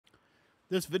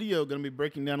This video going to be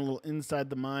breaking down a little inside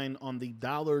the mind on the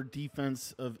dollar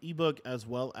defense of ebook, as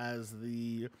well as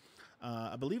the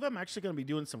I believe I'm actually going to be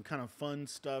doing some kind of fun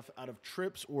stuff out of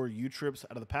trips or U-trips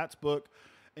out of the Pat's book.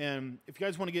 And if you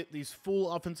guys want to get these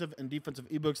full offensive and defensive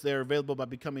ebooks, they're available by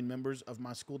becoming members of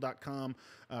myschool.com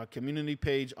community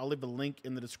page. I'll leave a link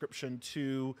in the description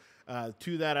to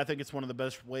that. I think it's one of the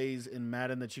best ways in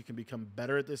Madden that you can become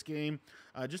better at this game,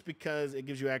 just because it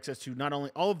gives you access to not only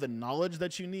all of the knowledge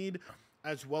that you need,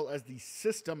 as well as the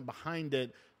system behind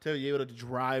it to be able to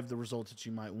drive the results that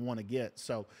you might want to get.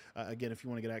 So again, if you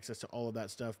want to get access to all of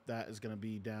that stuff, that is going to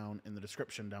be down in the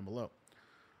description down below.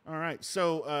 All right,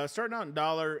 so starting out in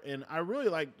dollar, and I really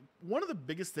like one of the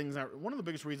biggest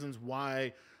reasons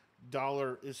why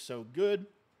dollar is so good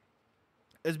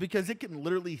is because it can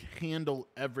literally handle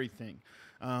everything.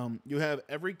 You have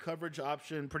every coverage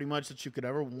option pretty much that you could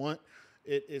ever want.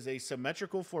 It is a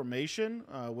symmetrical formation,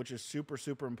 which is super,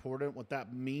 super important. What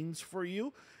that means for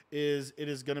you is it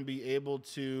is going to be able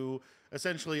to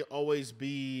essentially always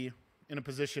be in a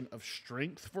position of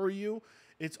strength for you.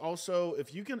 It's also,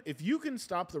 if you can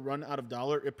stop the run out of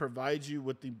dollar, it provides you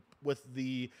with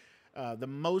the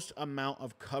most amount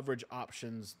of coverage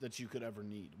options that you could ever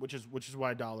need, which is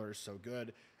why dollar is so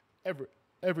good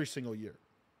every single year.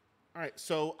 All right,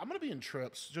 so I'm going to be in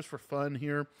trips just for fun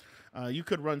here. You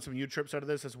could run some U-trips out of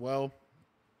this as well.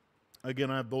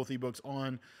 Again, I have both ebooks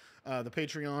on the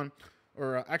Patreon,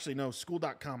 or actually, no,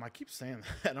 school.com. I keep saying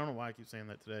that. I don't know why I keep saying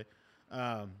that today.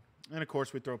 And, of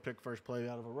course, we throw pick first play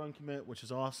out of a run commit, which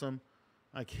is awesome.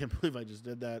 I can't believe I just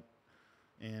did that.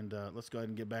 And let's go ahead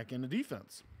and get back into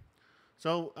defense.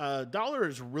 So dollar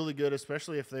is really good,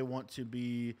 especially if they want to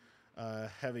be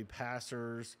heavy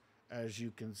passers. As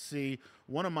you can see,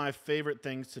 one of my favorite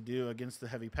things to do against the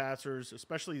heavy passers,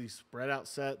 especially these spread out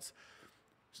sets.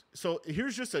 So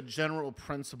here's just a general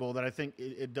principle that I think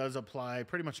it does apply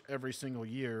pretty much every single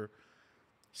year.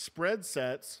 Spread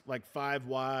sets like 5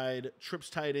 wide, trips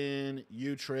tight end,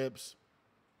 U-trips,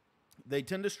 they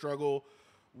tend to struggle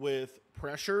with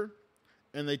pressure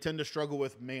and they tend to struggle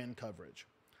with man coverage.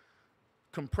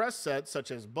 Compressed sets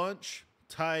such as bunch,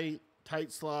 tight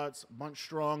slots, bunch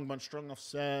strong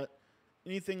offset,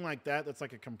 anything like that that's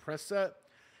like a compressed set,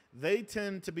 they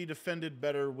tend to be defended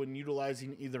better when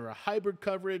utilizing either a hybrid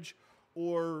coverage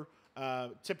or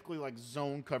typically like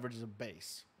zone coverage as a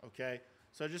base, okay?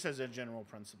 So just as a general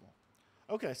principle.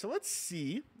 Okay, so let's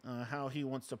see how he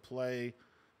wants to play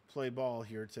ball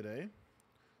here today.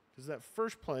 Because that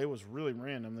first play was really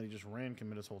random that he just ran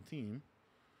commit his whole team.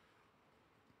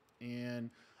 And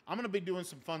I'm going to be doing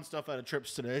some fun stuff out of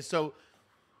trips today. So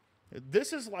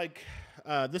this is like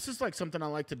something I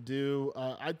like to do.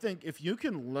 I think if you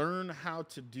can learn how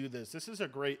to do this, this is a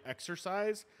great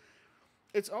exercise.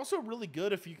 It's also really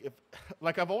good if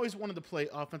like I've always wanted to play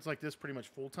offense like this pretty much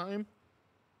full time,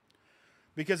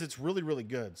 because it's really, really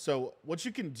good. So what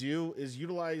you can do is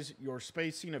utilize your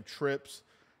spacing of trips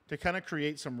to kind of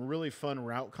create some really fun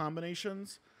route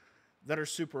combinations that are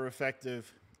super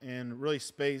effective and really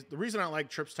space. The reason I like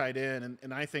trips tight end,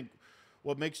 and I think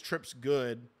what makes trips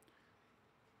good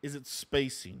is its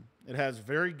spacing. It has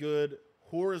very good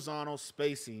horizontal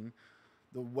spacing.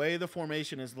 The way the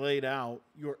formation is laid out,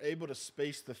 you're able to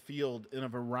space the field in a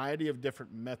variety of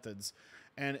different methods.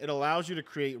 And it allows you to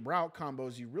create route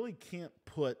combos you really can't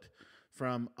put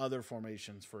from other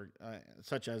formations, for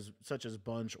such as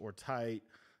bunch or tight,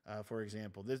 for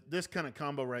example. This kind of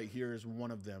combo right here is one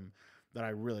of them that I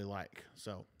really like.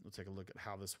 So let's take a look at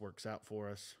how this works out for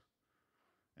us.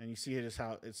 And you see just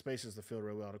how it spaces the field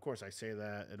really well. And of course, I say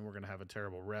that, and we're going to have a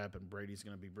terrible rep, and Brady's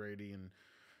going to be Brady and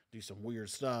do some weird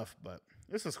stuff. But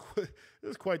this is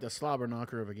quite the slobber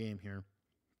knocker of a game here.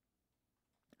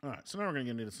 All right, so now we're going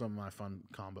to get into some of my fun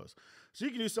combos. So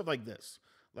you can do stuff like this.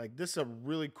 Like this is a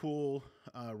really cool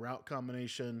route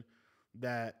combination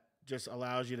that just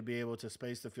allows you to be able to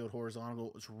space the field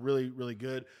horizontal. It's really, really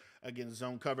good against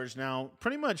zone coverage. Now,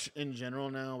 pretty much in general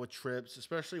now with trips,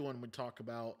 especially when we talk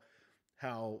about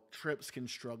how trips can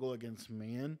struggle against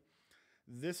man,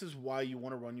 this is why you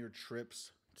want to run your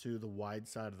trips to the wide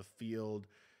side of the field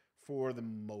for the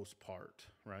most part,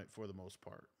 right? For the most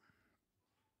part.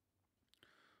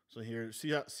 So here,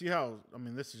 see how, I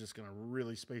mean, this is just going to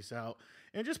really space out.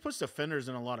 And it just puts defenders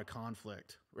in a lot of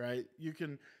conflict, right? You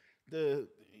can,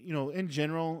 in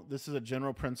general, this is a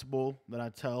general principle that I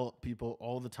tell people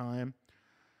all the time.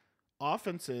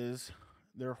 Offenses,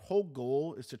 their whole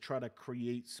goal is to try to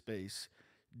create space.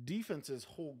 Defense's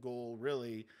whole goal,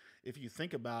 really, if you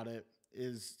think about it,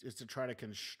 is to try to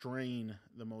constrain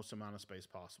the most amount of space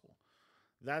possible.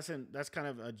 That's kind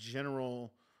of a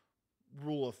general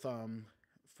rule of thumb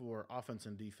for offense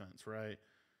and defense, right?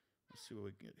 Let's see what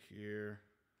we can get here.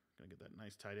 Gonna get that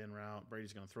nice tight end route.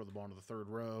 Brady's gonna throw the ball into the third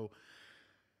row.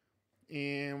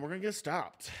 And we're gonna get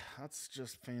stopped. That's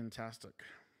just fantastic.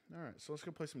 All right, so let's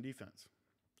go play some defense.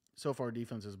 So far,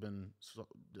 defense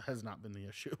has not been the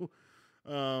issue.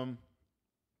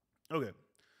 Okay,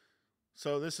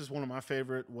 so this is one of my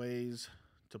favorite ways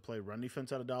to play run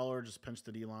defense at $1. Just pinch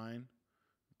the D line.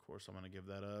 Of course, I'm gonna give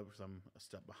that up because I'm a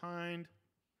step behind.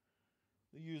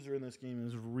 The user in this game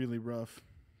is really rough.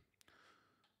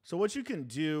 So what you can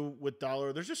do with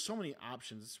 $, there's just so many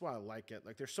options. This is why I like it.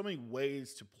 Like, there's so many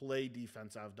ways to play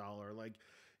defense out of $. Like,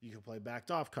 you could play backed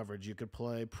off coverage. You could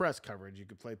play press coverage. You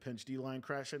could play pinch D-line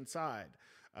crash inside.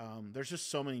 There's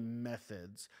just so many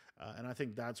methods. And I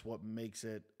think that's what makes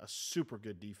it a super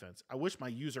good defense. I wish my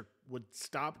user would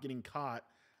stop getting caught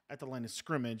at the line of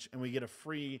scrimmage and we get a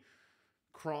free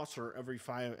crosser every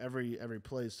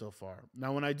play so far.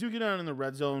 Now, when I do get out in the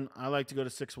red zone, I like to go to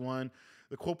 6-1.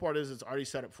 The cool part is it's already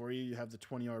set up for you. You have the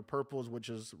 20-yard purples, which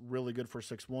is really good for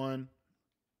 6-1.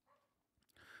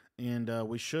 And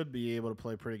we should be able to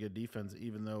play pretty good defense,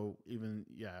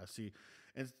 see,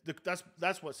 and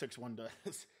that's what 6-1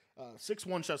 does.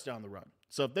 6-1 shuts down the run.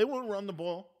 So if they won't run the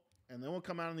ball and they won't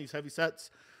come out in these heavy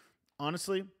sets,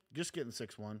 honestly, just get in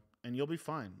 6-1 and you'll be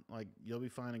fine. Like, you'll be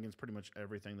fine against pretty much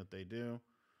everything that they do.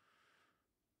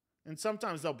 And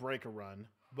sometimes they'll break a run,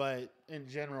 but in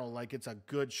general, like, it's a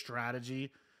good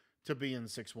strategy to be in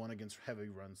 6-1 against heavy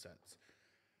run sets.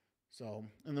 So,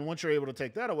 and then once you're able to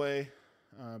take that away,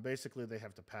 basically they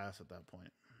have to pass at that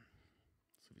point.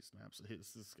 See if he snaps it.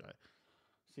 It's this guy.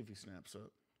 See if he snaps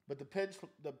it. But the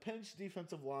pinch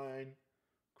defensive line,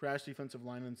 crash defensive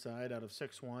line inside out of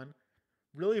 6-1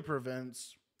 really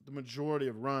prevents the majority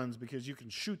of runs because you can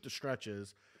shoot the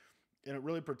stretches, and it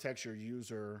really protects your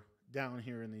user down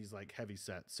here in these like heavy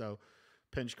sets. So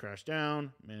pinch, crash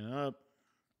down, man up,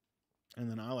 and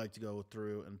then I like to go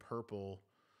through and purple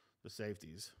the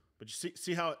safeties. But you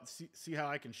see how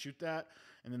I can shoot that,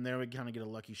 and then there we kind of get a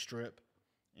lucky strip,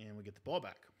 and we get the ball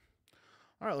back.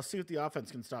 All right, let's see if the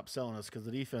offense can stop selling us because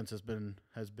the defense has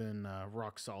been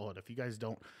rock solid. If you guys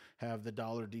don't have the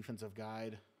 $, defensive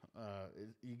guide,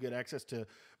 you get access to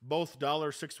both $,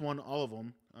 6-1, all of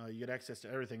them. You get access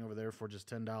to everything over there for just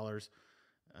 $10,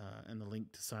 and the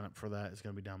link to sign up for that is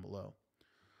going to be down below.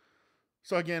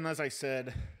 So again, as I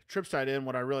said, trips tight end,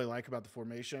 what I really like about the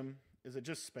formation is it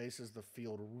just spaces the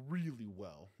field really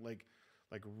well, like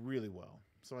really well.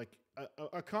 So like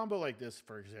a combo like this,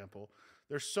 for example,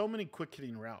 there's so many quick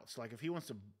hitting routes. Like if he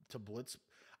wants to blitz,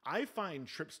 I find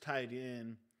trips tight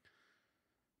end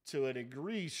to a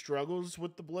degree struggles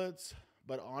with the blitz,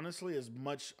 but honestly,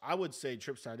 I would say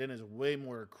trips tight end is way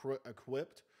more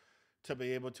equipped to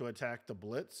be able to attack the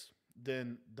blitz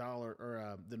than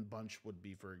than bunch would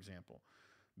be, for example,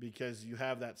 because you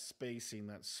have that spacing,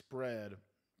 that spread.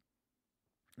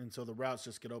 And so the routes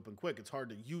just get open quick. It's hard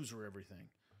to user everything,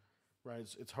 right?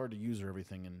 It's hard to user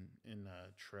everything in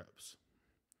trips.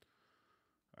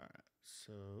 All right,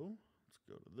 so let's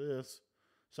go to this.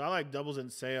 So I like doubles and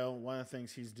Seo. One of the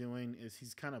things he's doing is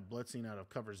he's kind of blitzing out of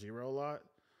cover 0 a lot.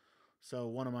 So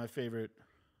one of my favorite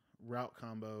route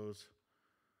combos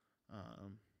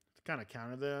to kind of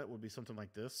counter that would be something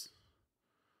like this.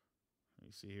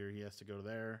 You see here, he has to go to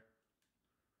there.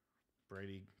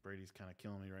 Brady's kind of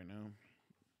killing me right now.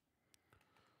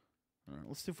 All right,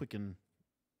 let's see if we can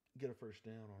get a first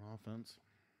down on offense.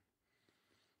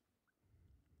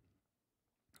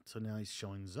 So now he's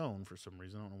showing zone for some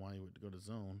reason. I don't know why he would go to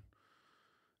zone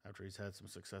after he's had some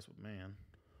success with man.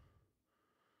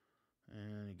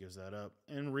 And he gives that up.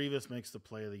 And Revis makes the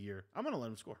play of the year. I'm going to let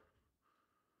him score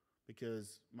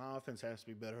because my offense has to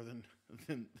be better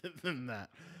than that.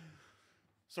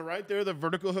 So right there, the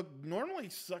vertical hook normally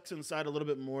sucks inside a little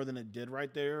bit more than it did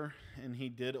right there. And he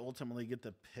did ultimately get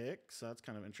the pick, so that's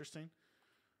kind of interesting.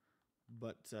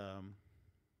 But,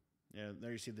 yeah,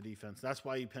 there you see the defense. That's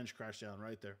why you pinch crash down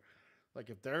right there. Like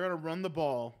if they're going to run the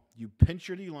ball, you pinch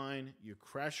your D-line, you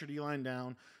crash your D-line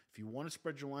down. If you want to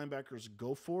spread your linebackers,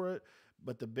 go for it.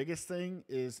 But the biggest thing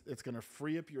is it's going to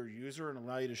free up your user and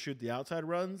allow you to shoot the outside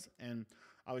runs. And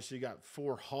obviously you got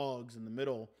 4 hogs in the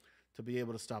middle to be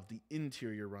able to stop the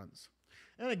interior runs.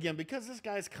 And again, because this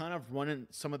guy's kind of running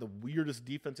some of the weirdest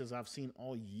defenses I've seen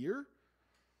all year,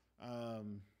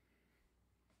 kind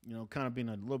of being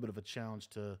a little bit of a challenge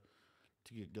to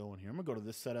get going here. I'm going to go to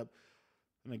this setup.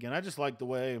 And again, I just really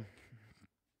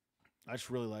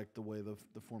like the way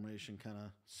the formation kind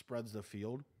of spreads the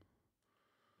field.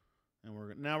 And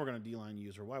now we're going to D-line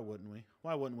user. Why wouldn't we?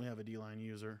 Why wouldn't we have a D-line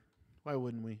user? Why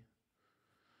wouldn't we?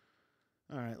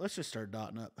 All right, let's just start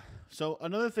dotting up. So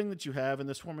another thing that you have in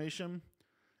this formation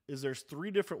is there's 3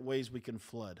 different ways we can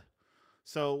flood.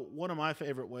 So one of my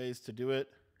favorite ways to do it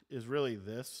is really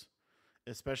this,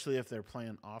 especially if they're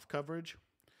playing off coverage.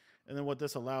 And then what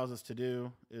this allows us to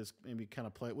do is maybe kind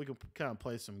of play. We can kind of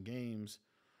play some games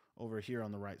over here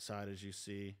on the right side, as you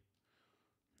see.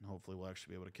 And hopefully, we'll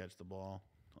actually be able to catch the ball.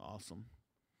 Awesome.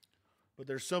 But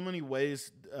there's so many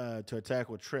ways to attack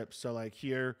with trips. So like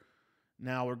here,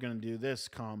 now we're going to do this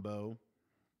combo,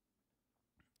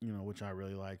 which I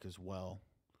really like as well.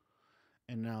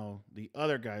 And now the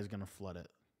other guy is going to flood it.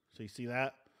 So you see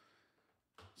that?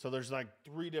 So there's like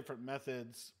 3 different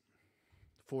methods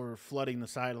for flooding the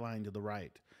sideline to the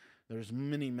right. There's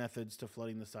many methods to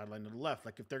flooding the sideline to the left.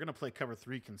 Like if they're going to play cover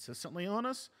 3 consistently on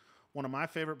us, one of my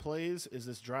favorite plays is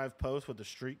this drive post with the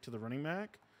streak to the running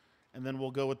back. And then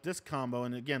we'll go with this combo.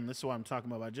 And again, this is what I'm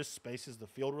talking about. It just spaces the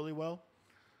field really well.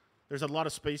 There's a lot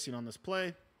of spacing on this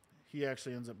play. He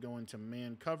actually ends up going to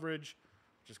man coverage,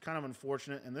 which is kind of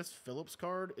unfortunate. And this Phillips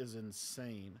card is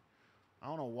insane. I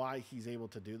don't know why he's able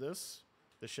to do this.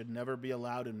 This should never be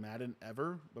allowed in Madden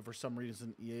ever. But for some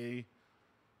reason, EA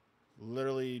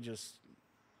literally just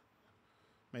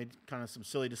made kind of some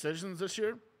silly decisions this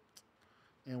year.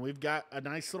 And we've got a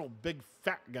nice little big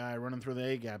fat guy running through the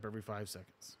A-gap every 5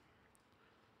 seconds.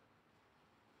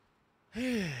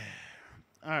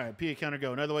 All right, PA counter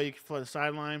go. Another way you can flood the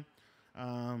sideline.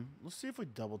 Let's see if we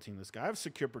double team this guy. I have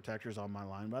secure protectors on my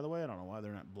line, by the way. I don't know why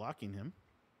they're not blocking him.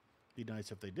 Be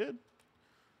nice if they did.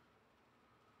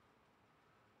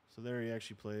 So there he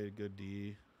actually played good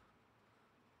D.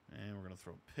 And we're going to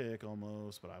throw a pick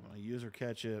almost, but I'm going to user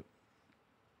catch it.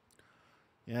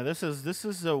 Yeah, this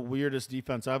is the weirdest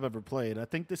defense I've ever played. I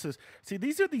think this is... See,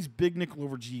 these are these big nickel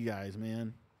over G guys,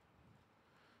 man.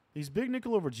 These big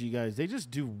nickel over G guys, they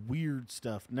just do weird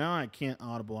stuff. Now I can't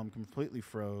audible. I'm completely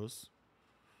froze.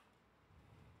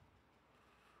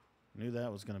 Knew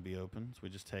that was going to be open, so we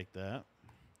just take that.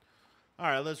 All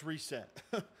right, let's reset.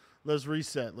 Let's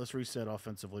reset. Let's reset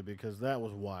offensively because that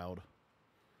was wild.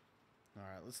 All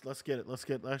right, let's get it. Let's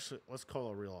call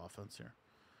a real offense here.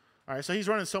 All right, so he's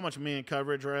running so much man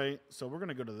coverage, right? So we're going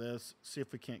to go to this, see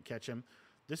if we can't catch him.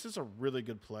 This is a really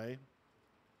good play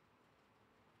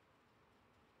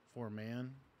for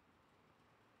man.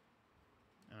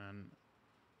 And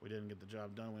we didn't get the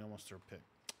job done. We almost threw a pick.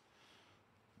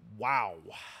 Wow.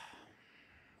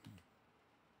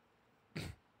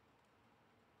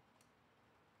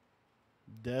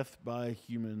 Death by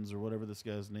humans or whatever this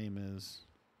guy's name is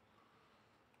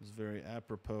very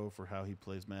apropos for how he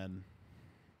plays Madden.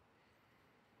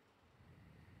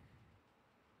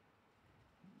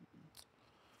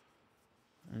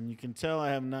 And you can tell I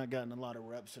have not gotten a lot of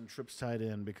reps and trips tied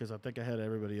in because I think I had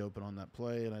everybody open on that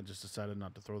play, and I just decided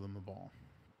not to throw them the ball.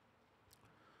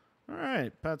 All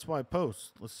right, Pat's wide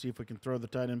post. Let's see if we can throw the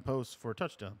tight end post for a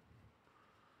touchdown.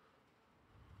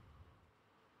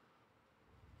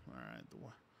 All right.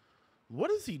 What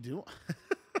is he doing?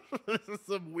 This is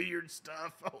some weird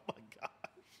stuff. Oh, my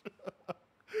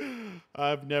gosh.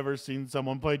 I've never seen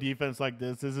someone play defense like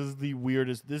this. This is the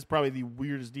weirdest. This is probably the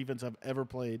weirdest defense I've ever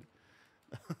played.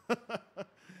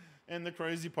 And the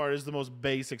crazy part is the most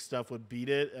basic stuff would beat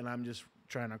it, and I'm just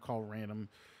trying to call random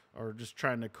or just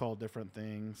trying to call different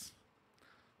things.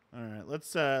 All right,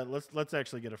 let's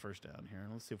actually get a first down here.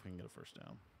 Let's see if we can get a first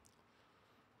down.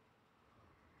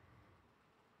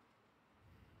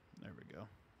 There we go.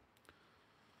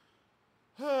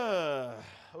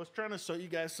 I was trying to show you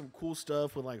guys some cool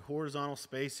stuff with like horizontal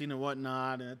spacing and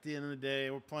whatnot, and at the end of the day,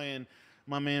 we're playing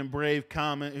my man Brave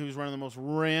Comet, who's running the most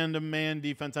random man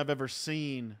defense I've ever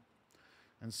seen.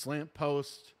 And slant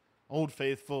post, Old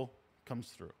Faithful, comes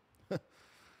through.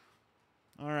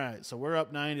 All right, so we're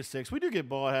up 9-6. We do get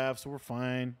ball at half, so we're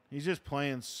fine. He's just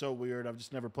playing so weird. I've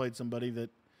just never played somebody that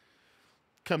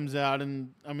comes out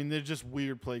and, I mean, they're just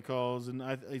weird play calls. And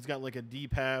he's got like a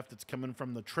deep half that's coming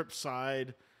from the trip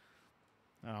side.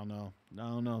 I don't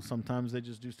know. Sometimes they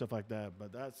just do stuff like that.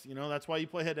 But that's, that's why you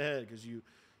play head-to-head, because you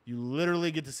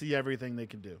literally get to see everything they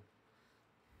can do.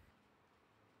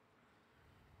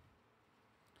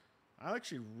 I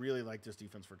actually really like this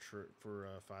defense for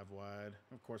 5 wide.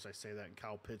 Of course, I say that, and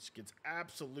Kyle Pitts gets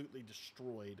absolutely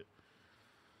destroyed.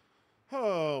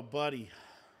 Oh, buddy.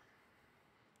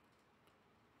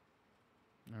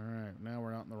 All right, now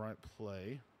we're out in the right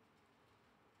play.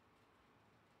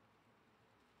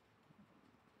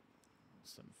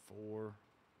 Send 4.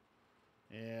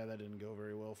 Yeah, that didn't go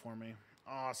very well for me.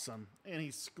 Awesome. And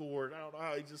he scored. I don't know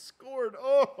how he just scored.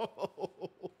 Oh.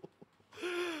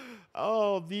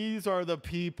 Oh, these are the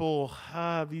people.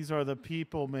 These are the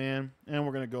people, man. And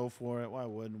we're going to go for it. Why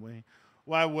wouldn't we?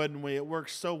 Why wouldn't we? It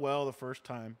worked so well the first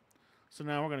time. So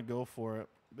now we're going to go for it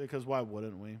because why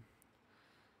wouldn't we?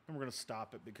 And and we're gonna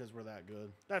stop it because we're that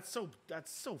good. That's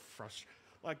so frustrating.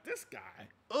 Like this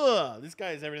guy, this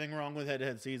guy has everything wrong with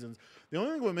head-to-head seasons. The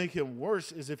only thing that would make him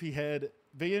worse is if he had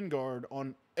Vanguard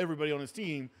on everybody on his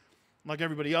team, like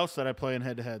everybody else that I play in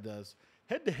head-to-head does.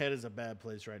 Head-to-head is a bad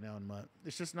place right now in MUT.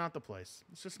 It's just not the place.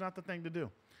 It's just not the thing to do.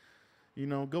 You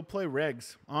know, go play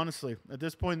regs. Honestly, at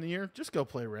this point in the year, just go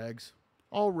play regs.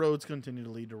 All roads continue to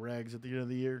lead to regs at the end of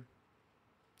the year.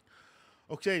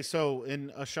 Okay, so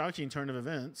in a shocking turn of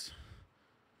events,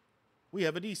 we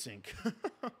have a desync.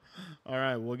 All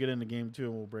right, we'll get into game 2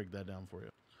 and we'll break that down for you.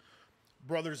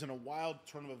 Brothers, in a wild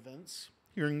turn of events,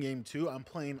 here in game 2, I'm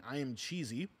playing I Am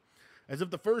Cheesy. As if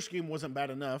the first game wasn't bad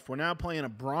enough, we're now playing a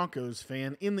Broncos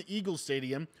fan in the Eagles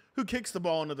Stadium who kicks the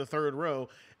ball into the third row,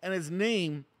 and his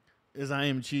name is I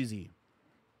Am Cheesy.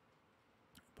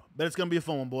 But it's going to be a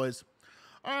fun one, boys.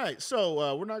 All right,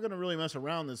 so we're not going to really mess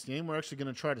around this game. We're actually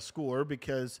going to try to score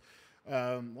because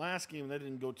last game that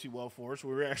didn't go too well for us.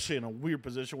 We were actually in a weird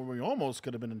position where we almost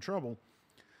could have been in trouble.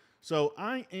 So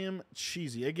I Am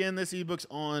Cheesy. Again, this ebook's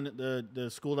on the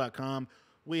school.com.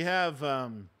 We have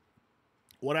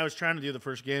what I was trying to do the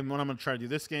first game. What I'm going to try to do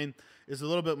this game is a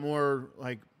little bit more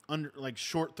like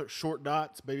short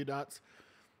dots, baby dots.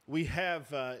 We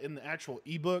have in the actual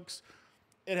ebooks,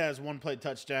 it has one-play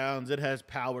touchdowns. It has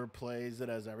power plays. It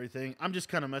has everything. I'm just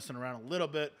kind of messing around a little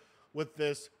bit with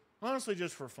this, honestly,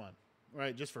 just for fun,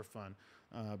 right? Just for fun,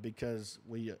 because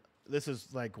this is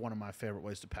like one of my favorite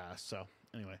ways to pass. So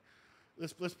anyway,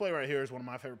 this play right here is one of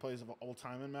my favorite plays of all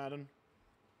time in Madden.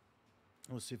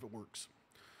 Let's see if it works.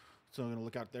 So I'm going to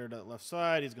look out there to the left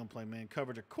side. He's going to play man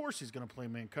coverage. Of course he's going to play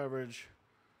man coverage.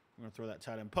 I'm going to throw that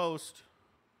tight end post.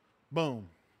 Boom.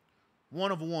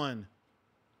 1 of 1.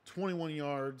 21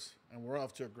 yards, and we're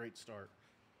off to a great start.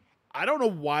 I don't know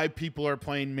why people are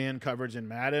playing man coverage in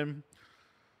Madden,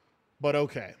 but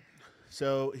okay.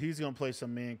 So he's going to play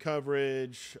some man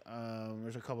coverage.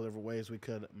 There's a couple different ways we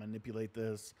could manipulate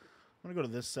this. I'm going to go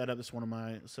to this setup. This is one of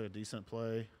my a decent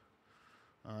play.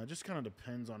 It just kind of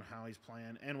depends on how he's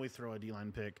playing, and we throw a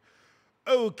D-line pick.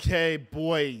 Okay,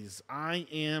 boys, I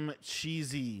Am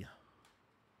Cheesy.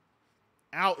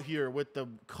 Out here with the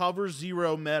cover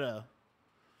 0 meta.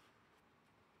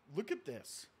 Look at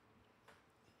this.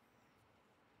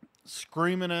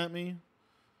 Screaming at me.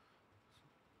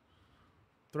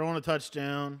 Throwing a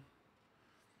touchdown.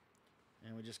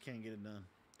 And we just can't get it done.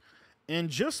 And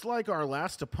just like our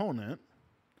last opponent,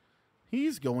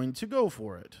 he's going to go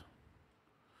for it.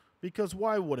 Because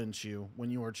why wouldn't you when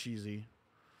you are cheesy?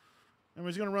 And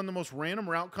he's going to run the most random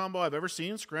route combo I've ever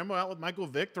seen. Scramble out with Michael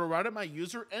Vick, throw right at my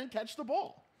user, and catch the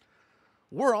ball.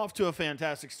 We're off to a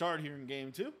fantastic start here in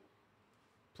game 2.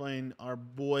 Playing our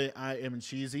boy I Am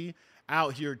Cheesy.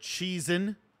 Out here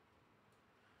cheesing.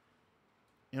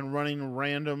 And running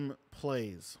random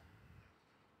plays.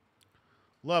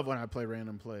 Love when I play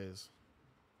random plays.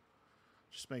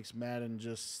 Just makes Madden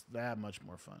just that much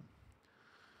more fun.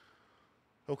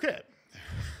 Okay.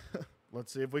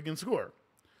 Let's see if we can score.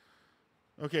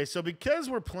 Okay, so because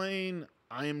we're playing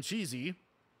I Am Cheesy,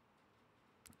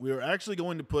 we are actually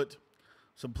going to put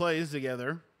some plays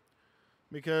together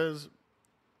because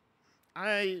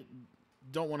I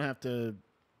don't want to have to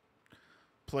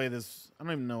play this. I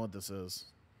don't even know what this is.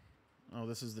 Oh,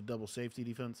 this is the double safety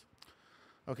defense.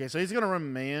 Okay, so he's going to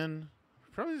run man.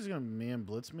 Probably he's going to man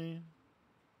blitz me.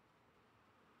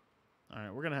 All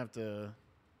right, we're going to have to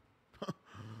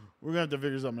we're going to have to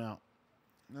figure something out.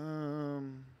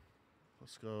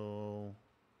 Let's go.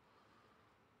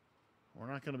 We're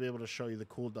not going to be able to show you the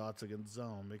cool dots against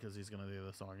zone because he's going to do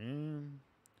this all game.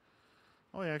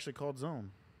 Oh, he actually called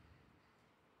zone.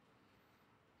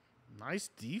 Nice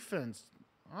defense.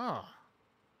 Ah.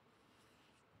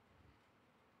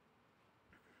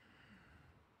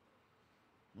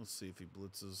 Let's see if he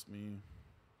blitzes me.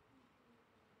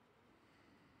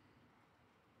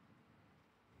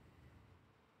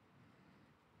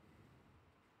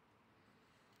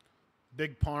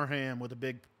 Big Parham with a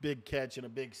big catch in a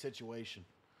big situation.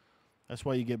 That's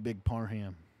why you get Big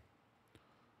Parham.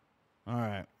 All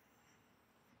right.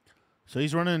 So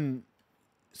he's running.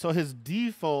 So his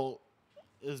default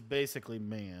is basically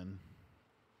man.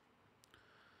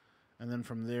 And then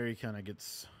from there he kind of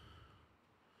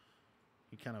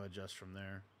adjusts from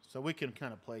there. So we can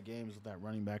kind of play games with that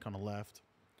running back on the left.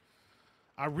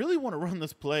 I really want to run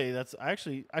this play. I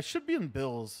should be in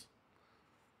Bills.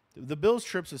 The Bills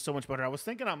trips is so much better. I was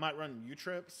thinking I might run U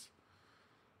trips,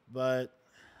 but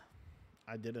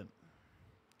I didn't.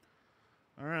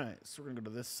 All right, so we're going to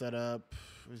go to this setup.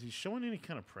 Is he showing any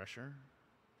kind of pressure?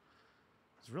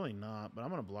 It's really not, but I'm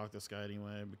going to block this guy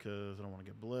anyway because I don't want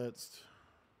to get blitzed.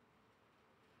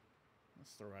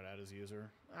 Let's throw right at his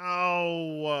user.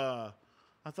 Oh,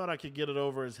 I thought I could get it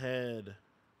over his head.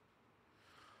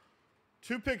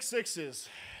 2 pick sixes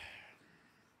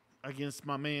against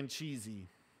my man Cheesy.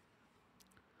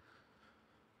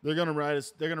 They're gonna write us.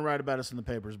 They're gonna write about us in the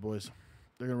papers, boys.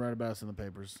 They're gonna write about us in the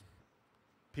papers.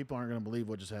 People aren't gonna believe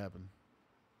what just happened.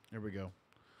 Here we go.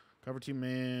 Cover 2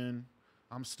 man.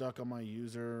 I'm stuck on my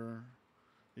user.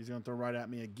 He's gonna throw right at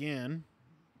me again.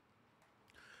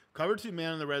 Cover 2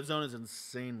 man in the red zone is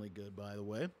insanely good, by the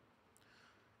way.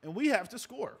 And we have to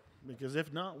score because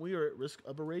if not, we are at risk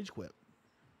of a rage quit.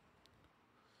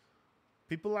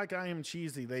 People like I Am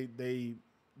Cheesy,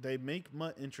 they make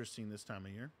MUT interesting this time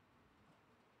of year.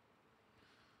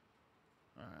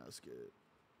 All right, let's get it.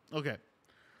 Okay.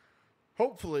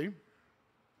 Hopefully,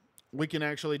 we can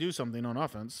actually do something on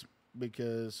offense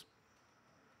because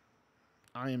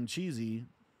I Am Cheesy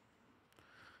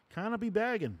kind of be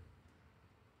bagging.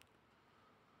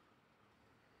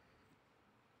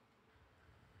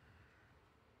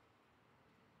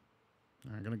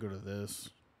 All right, I'm going to go to this.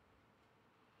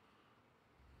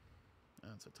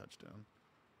 That's a touchdown.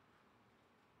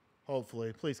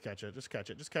 Hopefully. Please catch it. Just catch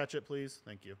it. Just catch it, please.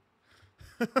 Thank you.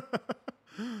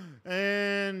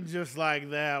 And just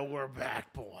like that, we're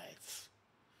back, boys.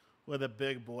 With a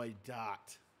big boy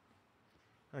dot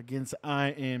against I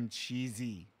Am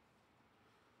Cheesy.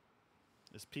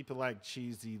 It's people like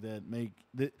Cheesy that make...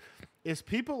 It's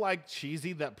people like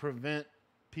Cheesy that prevent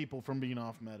people from being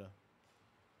off meta.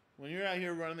 When you're out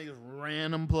here running these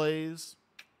random plays,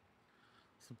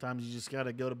 sometimes you just got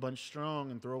to go to bunch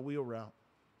strong and throw a wheel route.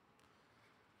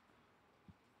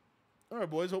 All right,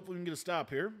 boys, hopefully we can get a stop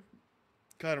here.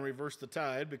 Kind of reverse the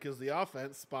tide because the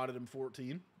offense spotted him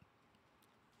 14.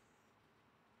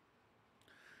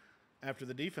 After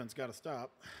the defense got a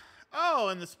stop. Oh,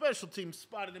 and the special team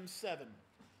spotted him 7.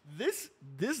 This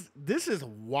is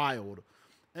wild.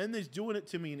 And he's doing it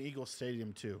to me in Eagle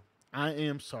Stadium, too. I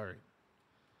am sorry.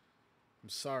 I'm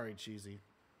sorry, Cheesy.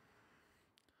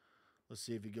 Let's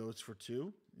see if he goes for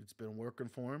 2. It's been working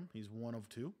for him. He's 1 of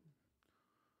 2.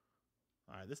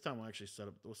 All right, this time we'll actually set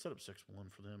up 6-1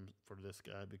 for them for this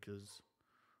guy because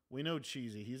we know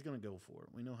Cheesy. He's gonna go for it.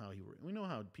 We know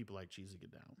how people like Cheesy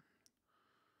get down.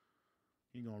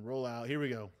 He's gonna roll out. Here we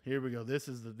go. Here we go. This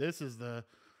is the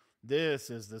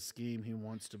scheme he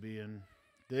wants to be in.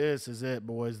 This is it,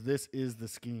 boys. This is the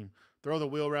scheme. Throw the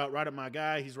wheel route right at my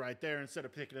guy. He's right there. Instead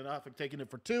of picking it off and taking it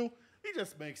for 2, he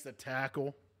just makes the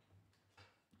tackle.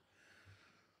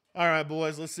 All right,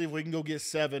 boys. Let's see if we can go get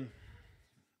 7.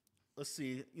 Let's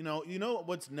see. You know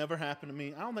what's never happened to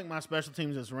me? I don't think my special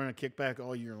teams just run a kickback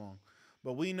all year long.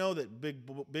 But we know that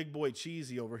big boy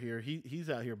Cheesy over here, he's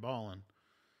out here balling.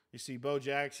 You see Bo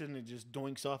Jackson, it just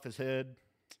doinks off his head.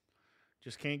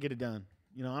 Just can't get it done.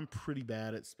 You know, I'm pretty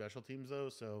bad at special teams, though,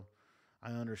 so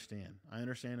I understand. I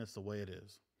understand it's the way it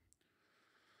is.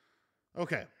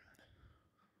 Okay.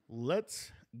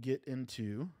 Let's get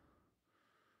into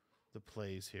the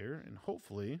plays here, and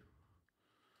hopefully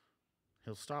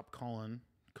he'll stop calling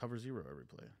cover 0 every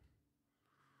play.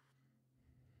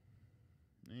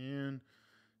 And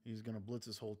he's going to blitz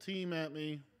his whole team at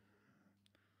me.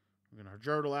 We're going to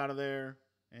jurtle out of there.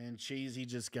 And Cheesy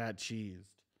just got cheesed.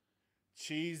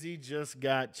 Cheesy just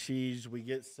got cheesed. We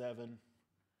get 7.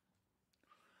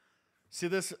 See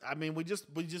this? I mean, we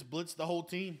just blitzed the whole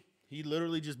team. He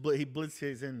literally just blitzed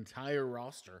his entire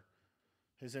roster.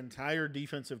 His entire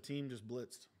defensive team just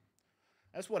blitzed.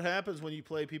 That's what happens when you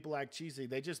play people like Cheesy.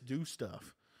 They just do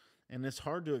stuff. And it's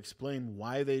hard to explain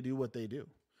why they do what they do.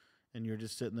 And you're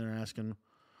just sitting there asking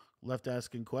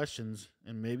questions.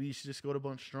 And maybe you should just go to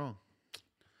bunch strong.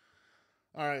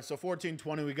 All right, so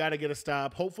 14-20, we got to get a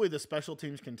stop. Hopefully the special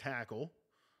teams can tackle.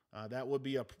 That would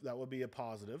be a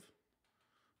positive.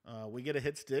 We get a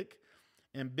hit stick.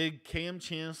 And big Cam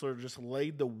Chancellor just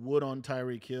laid the wood on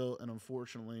Tyreek Hill. And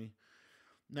unfortunately,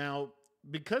 now,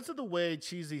 because of the way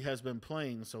Cheesy has been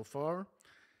playing so far,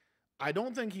 I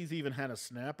don't think he's even had a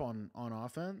snap on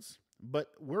offense.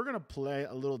 But we're going to play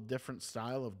a little different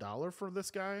style of dollar for this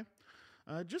guy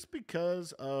just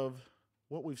because of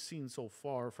what we've seen so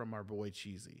far from our boy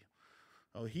Cheesy.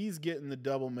 Oh, he's getting the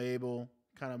double Mabel,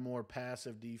 kind of more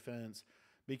passive defense,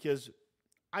 because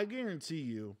I guarantee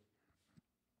you,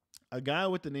 a guy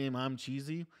with the name I'm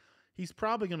Cheesy, he's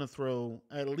probably going to throw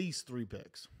at least 3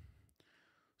 picks.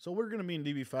 So we're going to be in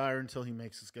DB fire until he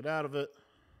makes us get out of it.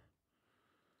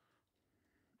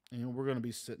 And we're going to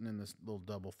be sitting in this little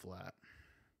double flat.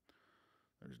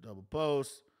 There's double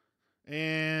post.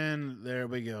 And there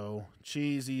we go.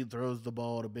 Cheesy throws the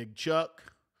ball to Big Chuck.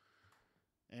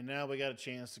 And now we got a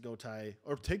chance to go tie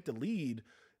or take the lead.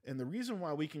 And the reason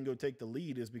why we can go take the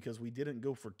lead is because we didn't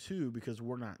go for 2 because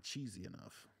we're not cheesy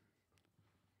enough.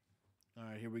 All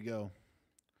right, here we go.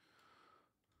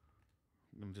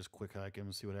 I'm going to just quick hike him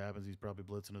and see what happens. He's probably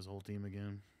blitzing his whole team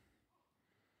again.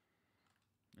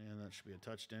 And that should be a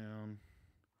touchdown.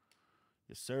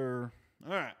 Yes, sir.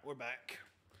 All right, we're back.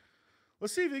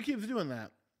 Let's see if he keeps doing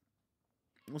that.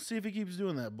 We'll see if he keeps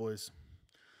doing that, boys.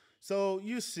 So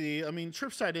you see, I mean,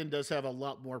 trips tight end does have a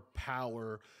lot more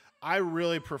power. I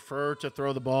really prefer to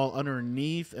throw the ball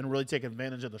underneath and really take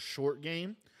advantage of the short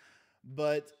game.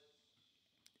 But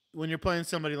when you're playing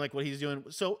somebody like what he's doing,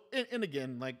 so, and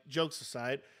again, like jokes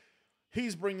aside,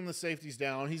 he's bringing the safeties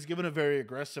down. He's given a very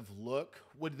aggressive look.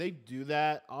 When they do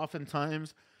that,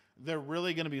 oftentimes, they're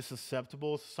really going to be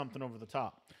susceptible to something over the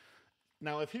top.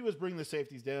 Now, if he was bringing the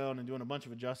safeties down and doing a bunch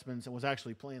of adjustments and was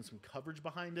actually playing some coverage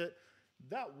behind it,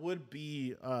 that would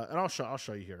be, and I'll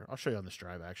show you here. I'll show you on this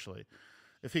drive, actually.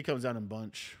 If he comes out in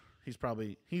bunch, he's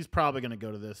probably going to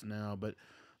go to this now, but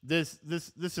this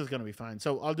is going to be fine.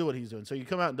 So I'll do what he's doing. So you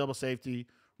come out in double safety,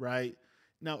 right?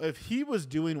 Now, if he was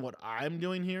doing what I'm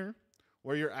doing here,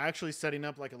 where you're actually setting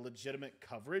up like a legitimate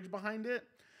coverage behind it,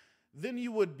 then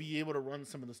you would be able to run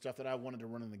some of the stuff that I wanted to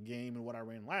run in the game and what I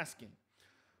ran last game.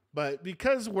 But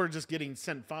because we're just getting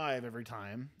send 5 every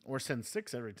time or send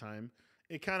 6 every time,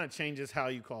 it kind of changes how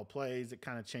you call plays. It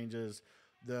kind of changes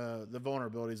the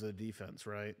vulnerabilities of the defense,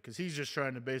 right? Because he's just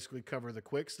trying to basically cover the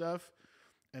quick stuff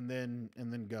and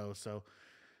then go. So,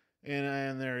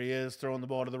 and there he is throwing the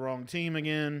ball to the wrong team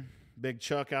again. Big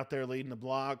Chuck out there leading the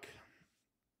block.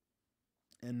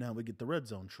 And now we get the red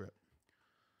zone trip.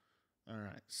 All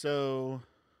right, so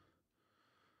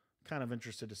kind of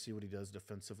interested to see what he does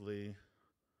defensively.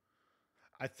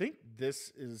 I think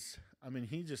this is, I mean,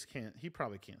 he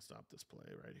probably can't stop this play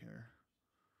right here.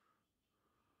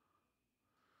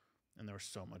 And there was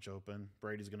so much open.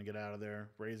 Brady's going to get out of there.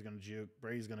 Brady's going to juke.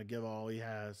 Brady's going to give all he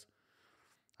has.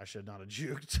 I should not have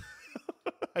juked.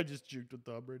 I just juked with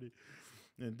Tom Brady.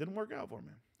 And it didn't work out for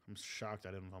me. I'm shocked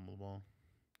I didn't fumble the ball.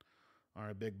 All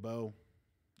right, Big Bo.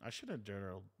 I should have Jared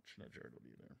would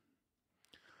be there.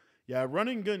 Yeah,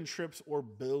 running gun trips or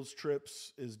Bills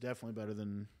trips is definitely better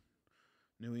than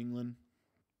New England.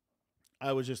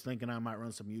 I was just thinking I might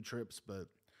run some U trips, but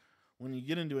when you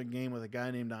get into a game with a guy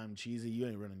named I'm Cheesy, you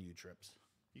ain't running U trips.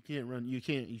 You can't run. You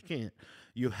can't.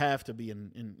 You have to be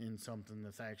in something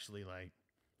that's actually like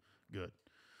good.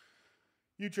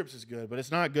 U trips is good, but it's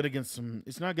not good against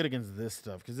this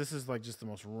stuff because this is like just the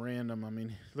most random. I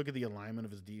mean, look at the alignment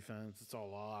of his defense; it's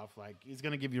all off. Like he's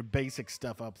gonna give your basic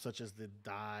stuff up, such as the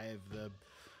dive,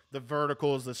 the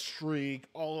verticals, the streak.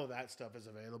 All of that stuff is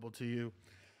available to you.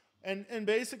 And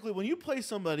basically, when you play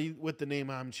somebody with the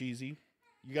name I'm Cheesy,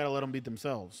 you got to let them beat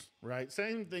themselves, right?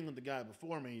 Same thing with the guy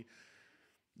before me.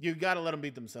 You got to let them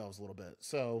beat themselves a little bit.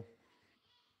 So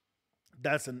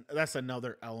that's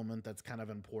another element that's kind of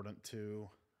important to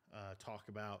talk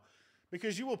about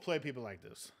because you will play people like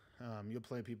this. You'll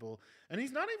play people, and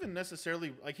he's not even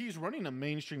necessarily like he's running a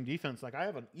mainstream defense. Like I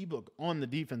have an ebook on the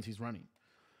defense he's running,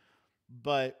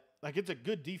 but like it's a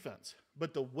good defense.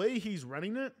 But the way he's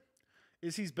running it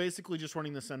is he's basically just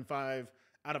running the send 5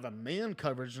 out of a man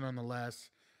coverage, nonetheless.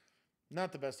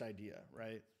 Not the best idea,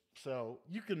 right? So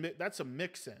you can that's a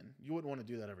mix in. You wouldn't want to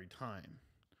do that every time.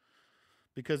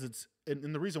 Because it's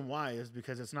and the reason why is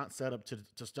because it's not set up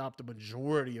to stop the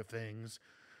majority of things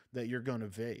that you're going to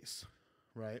face,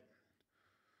 right?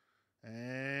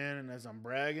 And as I'm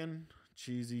bragging,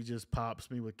 Cheesy just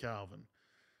pops me with Calvin.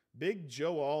 Big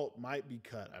Joe Alt might be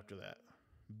cut after that.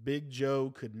 Big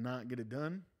Joe could not get it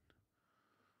done.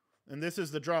 And this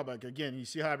is the drawback. Again, you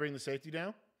see how I bring the safety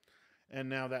down? And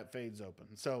now that fades open.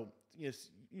 So, yes,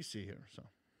 you see here. So,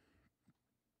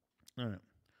 all right.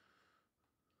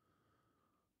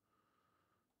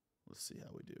 Let's see how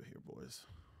we do here, boys.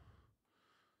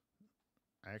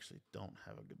 I actually don't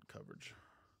have a good coverage.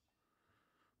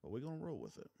 But we're going to roll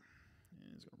with it.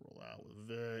 And he's going to roll out with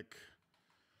Vic.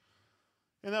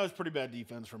 And that was pretty bad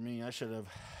defense for me. I should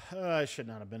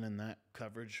not have been in that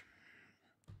coverage.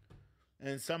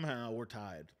 And somehow we're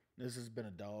tied. This has been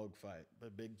a dog fight.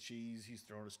 But Big Cheese, he's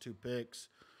thrown us 2 picks.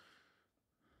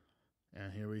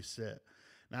 And here we sit.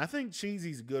 Now, I think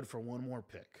Cheesy's good for one more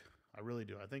pick. I really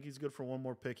do. I think he's good for one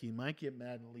more pick. He might get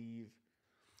mad and leave.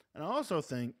 And I also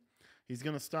think he's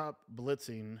going to stop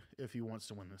blitzing if he wants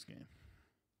to win this game.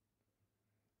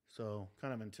 So,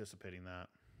 kind of anticipating that.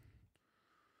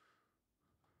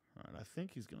 All right, I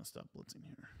think he's going to stop blitzing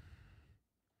here.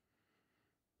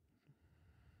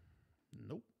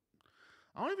 Nope.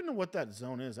 I don't even know what that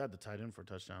zone is. I had the tight end for a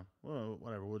touchdown. Whoa,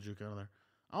 whatever. We'll juke out of there.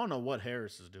 I don't know what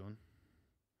Harris is doing.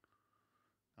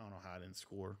 I don't know how I didn't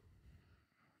score.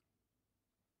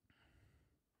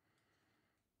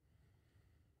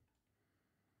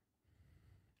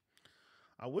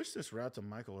 I wish this route to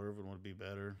Michael Irvin would be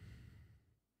better.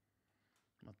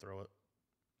 I'm going to throw it.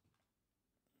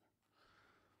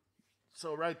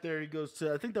 So right there he goes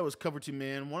to, I think that was cover 2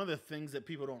 man. One of the things that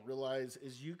people don't realize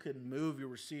is you can move your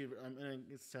receiver. I mean,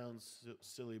 it sounds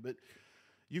silly, but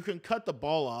you can cut the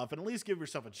ball off and at least give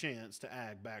yourself a chance to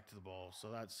ag back to the ball. So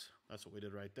that's what we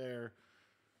did right there.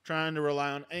 Trying to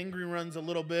rely on angry runs a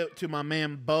little bit to my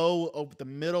man Bo over the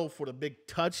middle for the big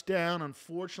touchdown.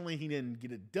 Unfortunately, he didn't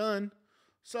get it done.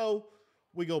 So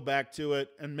we go back to it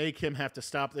and make him have to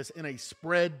stop this in a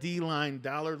spread D-line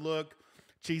dollar look.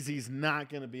 Cheesy's not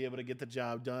going to be able to get the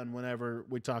job done whenever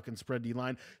we're talking spread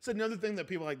D-line. It's another thing that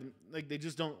people like they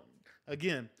just don't,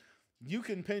 again, you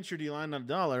can pinch your D-line on a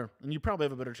dollar, and you probably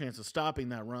have a better chance of stopping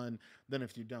that run than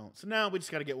if you don't. So now we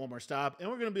just got to get one more stop, and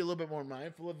we're going to be a little bit more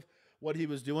mindful of what he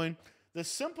was doing. The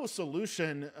simple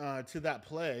solution to that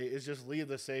play is just leave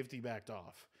the safety backed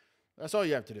off. That's all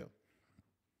you have to do.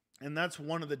 And that's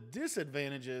one of the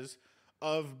disadvantages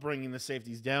of bringing the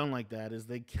safeties down like that is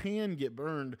they can get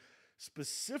burned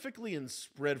specifically in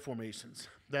spread formations.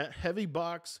 That heavy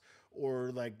box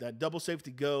or like that double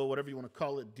safety go, whatever you want to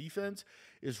call it, defense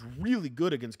is really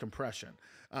good against compression.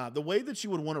 The way that you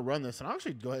would want to run this, and I'll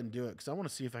actually go ahead and do it because I want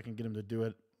to see if I can get him to do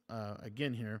it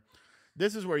again here.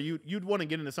 This is where you'd want to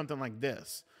get into something like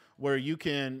this, where you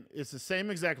can, it's the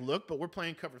same exact look, but we're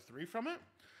playing cover 3 from it.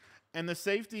 And the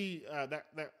safety, that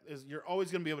is, you're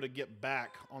always going to be able to get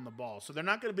back on the ball. So they're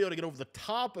not going to be able to get over the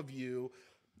top of you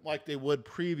like they would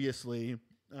previously,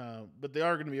 but they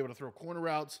are going to be able to throw corner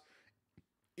routes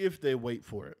if they wait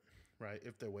for it, right?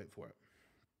 If they wait for it.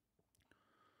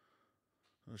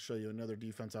 I'll show you another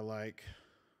defense I like.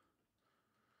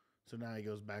 So now he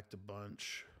goes back to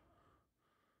bunch.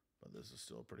 But this is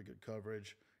still pretty good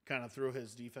coverage. Kind of threw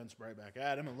his defense right back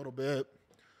at him a little bit.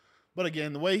 But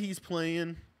again, the way he's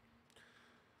playing,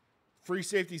 free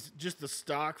safeties, just the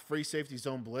stock free safety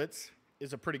zone blitz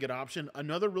is a pretty good option.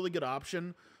 Another really good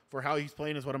option for how he's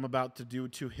playing is what I'm about to do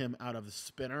to him out of the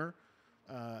spinner.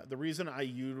 The reason I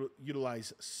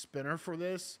utilize spinner for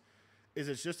this is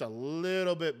it's just a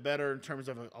little bit better in terms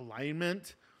of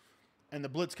alignment, and the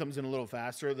blitz comes in a little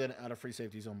faster than out of free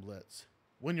safety zone blitz.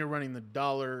 When you're running the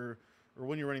dollar or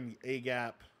when you're running the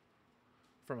A-gap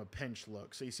from a pinch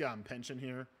look. So you see how I'm pinching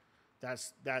here?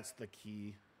 That's the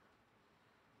key.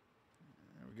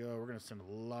 There we go. We're going to send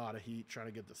a lot of heat trying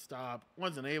to get the stop.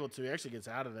 Wasn't able to. He actually gets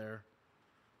out of there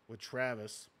with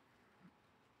Travis.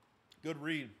 Good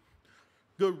read.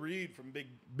 Good read from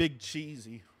Big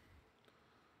Cheesy.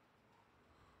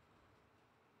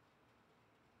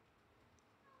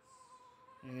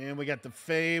 And we got the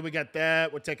fade. We got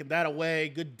that. We're taking that away.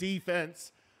 Good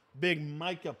defense. Big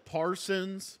Micah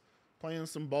Parsons playing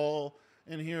some ball.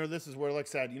 And here, this is where, like I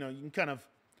said, you can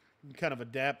kind of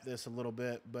adapt this a little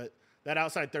bit. But that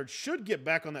outside third should get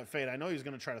back on that fade. I know he's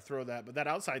going to try to throw that. But that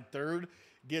outside third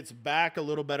gets back a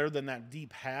little better than that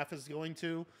deep half is going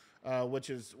to, which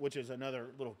is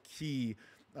another little key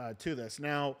to this.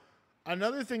 Now,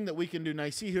 another thing that we can do, now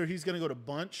you see here, he's going to go to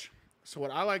bunch. So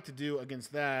what I like to do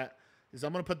against that is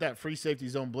I'm going to put that free safety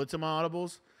zone blitz in my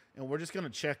audibles, and we're just going to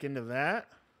check into that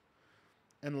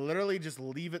and literally just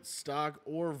leave it stock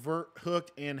or vert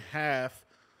hooked in half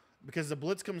because the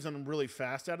blitz comes in really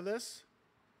fast out of this,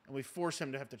 and we force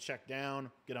him to have to check down,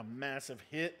 get a massive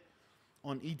hit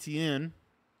on ETN,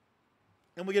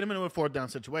 and we get him into a 4th down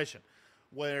situation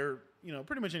where,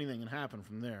 pretty much anything can happen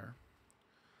from there.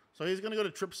 So he's going to go to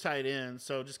trips tight end,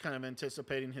 so just kind of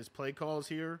anticipating his play calls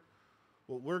here.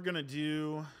 What we're going to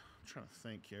do, I'm trying to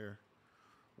think here.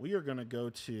 We are going to go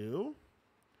to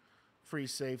free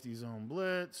safety zone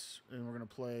blitz, and we're going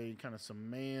to play kind of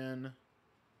some man.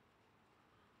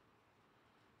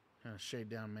 Kind of shade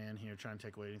down man here, trying to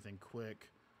take away anything quick.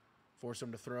 Force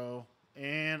him to throw.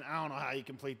 And I don't know how you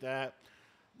complete that.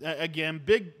 Again,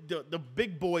 the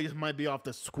big boys might be off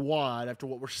the squad after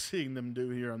what we're seeing them do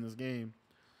here on this game.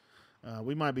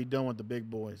 We might be done with the big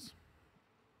boys.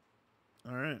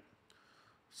 All right.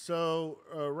 So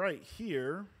right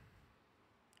here,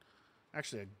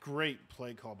 actually a great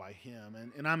play call by him.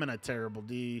 And I'm in a terrible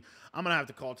D. I'm going to have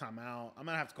to call timeout. I'm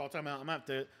going to have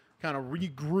to kind of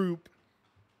regroup.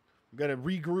 We've got to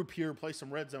regroup here, play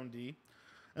some red zone D.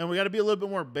 And we got to be a little bit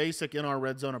more basic in our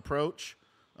red zone approach.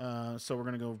 So we're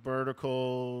going to go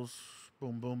verticals,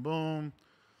 boom, boom, boom.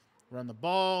 Run the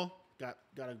ball. Got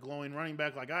a glowing running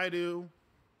back like I do.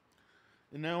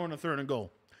 And now we're in a 3rd and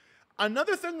goal.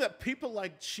 Another thing that people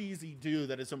like Cheesy do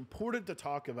that is important to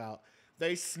talk about,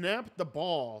 they snap the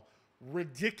ball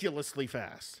ridiculously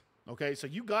fast. Okay, so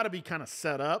you got to be kind of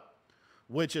set up,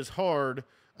 which is hard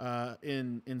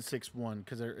in 6-1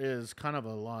 because there is kind of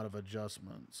a lot of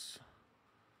adjustments.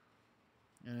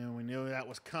 we knew that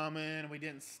was coming. We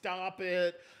didn't stop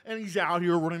it. And he's out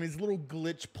here running these little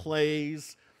glitch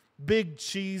plays. Big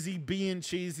Cheesy being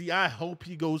cheesy. I hope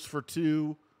he goes for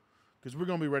 2 because we're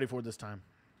going to be ready for it this time.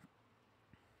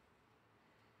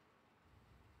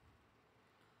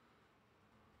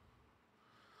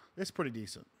 It's pretty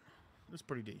decent. It's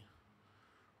pretty D.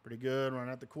 Pretty good.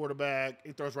 Running at the quarterback.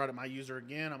 He throws right at my user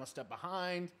again. I'm a step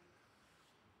behind.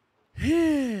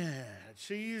 Yeah,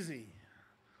 cheesy.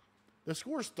 The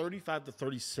score is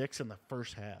 35-36 in the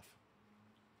first half.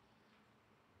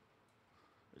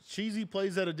 Cheesy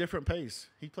plays at a different pace.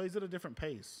 He plays at a different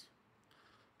pace.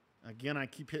 Again, I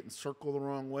keep hitting circle the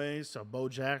wrong way, so Bo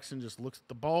Jackson just looks at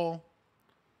the ball.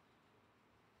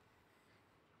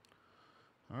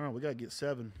 All right, we got to get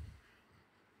 7.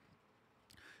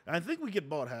 I think we get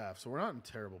ball at half, so we're not in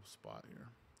a terrible spot here.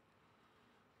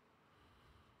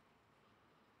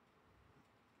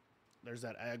 There's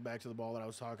that ag back to the ball that I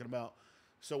was talking about.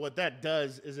 So what that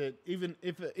does is it even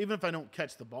if I don't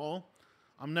catch the ball,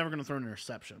 I'm never going to throw an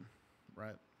interception,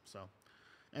 right? So,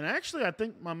 and actually, I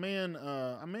think my man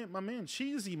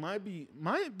Cheesy might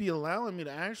be allowing me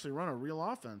to actually run a real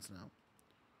offense now.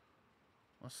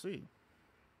 Let's see.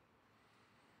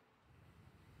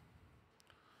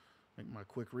 Make my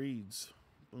quick reads.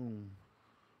 Boom,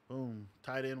 boom.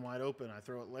 Tight end wide open. I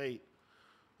throw it late.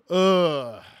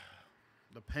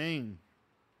 The pain.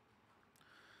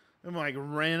 And like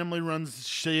randomly runs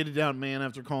shaded down man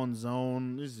after calling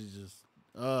zone. This is just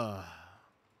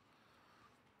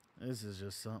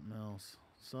something else.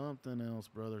 Something else,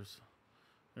 brothers.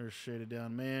 There's shaded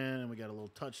down man, and we got a little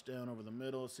touchdown over the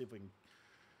middle. Let's see if we can.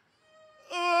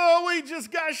 Oh, we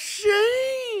just got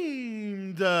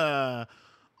shamed.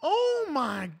 Oh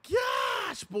my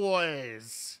gosh,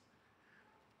 boys.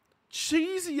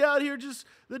 Cheesy out here, just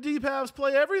the deep halves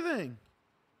play everything.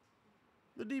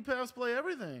 The deep halves play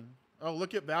everything. Oh,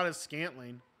 look at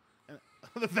Valdez-Scantling.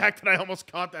 The fact that I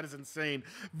almost caught that is insane.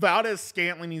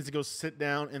 Valdez-Scantling needs to go sit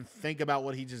down and think about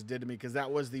what he just did to me because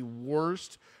that was the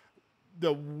worst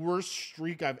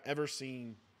streak I've ever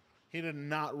seen. He did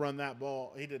not run that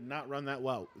ball. He did not run that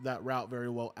route very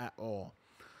well at all.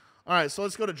 All right, so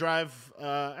let's go to drive.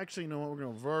 Actually, you know what? We're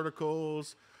going to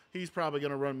verticals. He's probably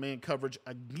going to run man coverage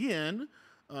again.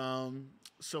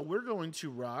 So we're going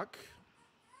to rock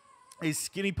a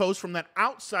skinny post from that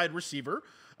outside receiver.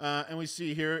 And we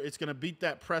see here it's going to beat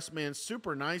that press man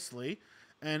super nicely.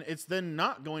 And it's then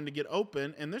not going to get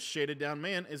open. And this shaded down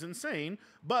man is insane.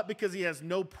 But because he has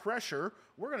no pressure,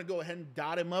 we're going to go ahead and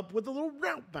dot him up with a little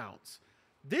route bounce.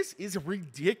 This is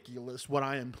ridiculous what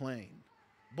I am playing.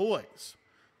 Boys,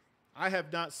 I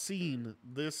have not seen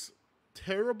this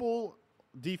terrible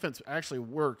defense actually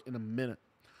work in a minute.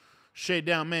 Shade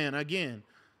down man again.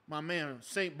 My man,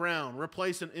 St. Brown,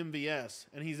 replacing MVS,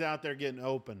 and he's out there getting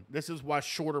open. This is why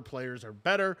shorter players are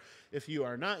better. If you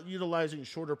are not utilizing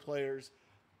shorter players,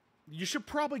 you should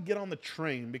probably get on the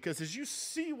train because as you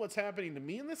see what's happening to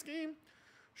me in this game,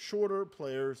 shorter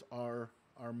players are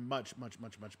much, much,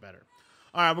 much, much better.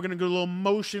 All right, we're going to go a little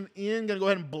motion in. Going to go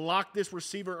ahead and block this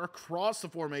receiver across the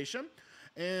formation.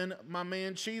 And my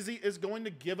man Cheesy is going to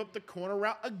give up the corner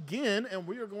route again, and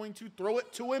we are going to throw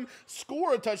it to him,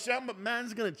 score a touchdown, but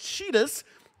Madden's going to cheat us,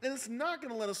 and it's not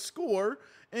going to let us score.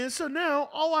 And so now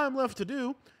all I'm left to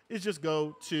do is just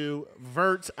go to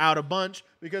Verts out a bunch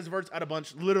because Verts out a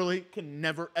bunch literally can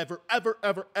never, ever, ever,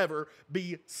 ever, ever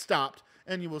be stopped.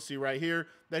 And you will see right here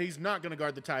that he's not going to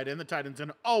guard the tight end. The tight end's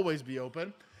going to always be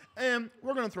open. And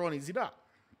we're going to throw an easy dot.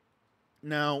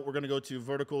 Now we're going to go to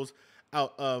verticals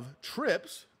out of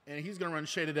trips, and he's going to run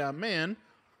shaded down man.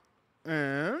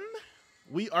 And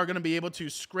we are going to be able to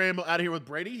scramble out of here with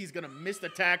Brady. He's going to miss the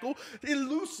tackle. The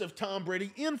elusive Tom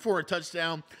Brady in for a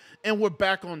touchdown. And we're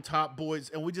back on top, boys.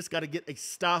 And we just got to get a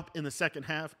stop in the second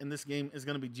half. And this game is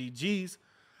going to be GG's.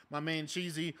 My man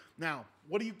Cheesy. Now,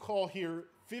 what do you call here?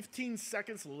 15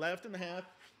 seconds left in the half.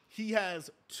 He has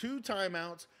 2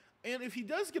 timeouts. And if he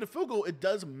does get a field goal, it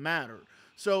does matter.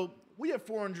 So we have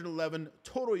 411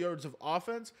 total yards of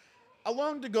offense,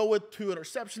 along to go with 2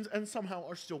 interceptions, and somehow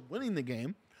are still winning the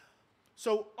game.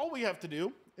 So all we have to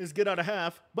do is get out of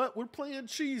half, but we're playing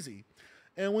Cheesy.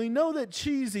 And we know that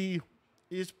Cheesy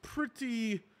is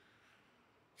pretty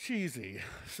cheesy.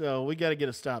 So we got to get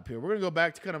a stop here. We're going to go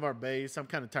back to kind of our base. I'm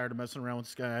kind of tired of messing around with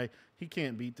this guy. He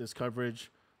can't beat this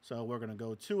coverage. So we're going to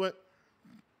go to it.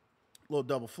 A little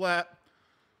double flat.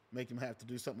 Make him have to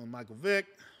do something with Michael Vick.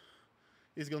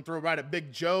 He's going to throw right at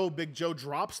Big Joe. Big Joe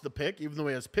drops the pick, even though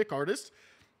he has pick artist.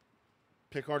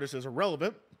 Pick artist is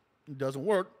irrelevant. It doesn't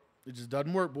work. It just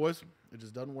doesn't work, boys. It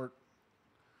just doesn't work.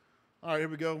 All right, here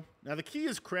we go. Now, the key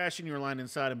is crashing your line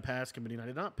inside and pass committing. I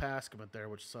did not pass commit there,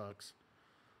 which sucks.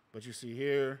 But you see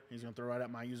here, he's going to throw right at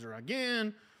my user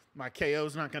again. My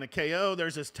KO's not going to KO.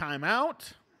 There's his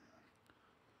timeout.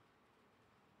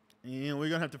 And we're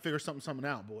going to have to figure something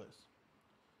out, boys.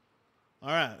 All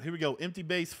right, here we go. Empty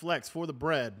base flex for the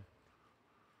bread.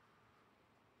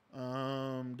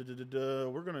 We're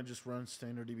going to just run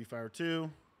standard DB Fire 2.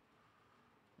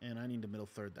 And I need to middle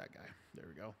third that guy. There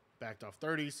we go. Backed off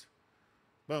 30s.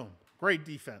 Boom. Great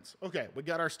defense. Okay, we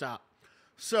got our stop.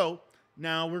 So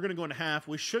now we're going to go into half.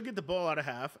 We should get the ball out of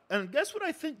half. And guess what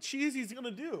I think Cheesy's going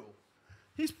to do?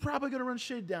 He's probably going to run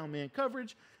shade down man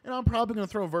coverage. And I'm probably going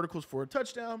to throw verticals for a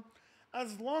touchdown.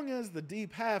 As long as the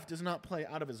deep half does not play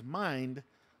out of his mind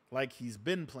like he's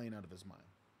been playing out of his mind.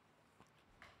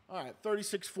 All right,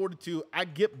 36-42. I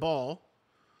get ball.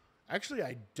 Actually,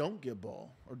 I don't get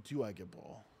ball. Or do I get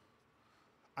ball?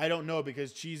 I don't know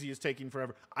because Cheesy is taking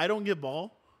forever. I don't get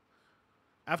ball.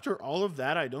 After all of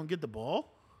that, I don't get the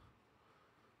ball?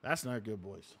 That's not good,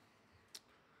 boys.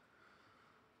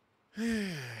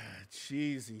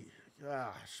 Cheesy.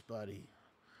 Gosh, buddy.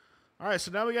 All right,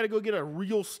 so now we got to go get a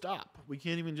real stop. We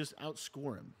can't even just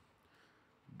outscore him.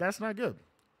 That's not good.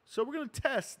 So we're going to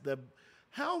test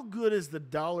how good is the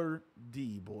dollar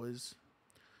D, boys?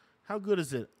 How good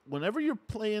is it? Whenever you're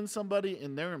playing somebody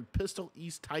and they're in pistol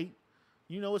east tight,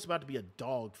 you know it's about to be a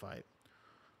dog fight.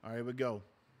 All right, here we go.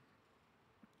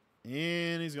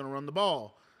 And he's going to run the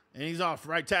ball. And he's off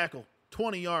right tackle.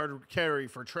 20-yard carry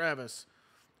for Travis.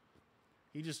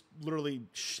 He just literally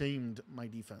shamed my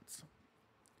defense.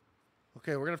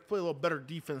 Okay, we're going to have to play a little better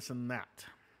defense than that.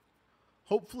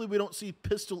 Hopefully we don't see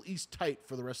pistol east tight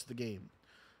for the rest of the game.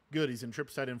 Good, he's in trip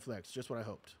tight end flex. Just what I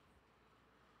hoped.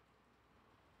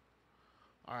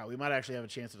 All right, we might actually have a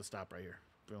chance at a stop right here.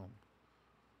 Boom.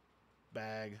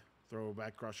 Bag. Throw back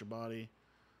across your body.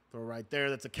 Throw right there.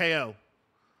 That's a KO.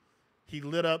 He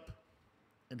lit up,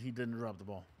 and he didn't drop the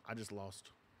ball. I just lost.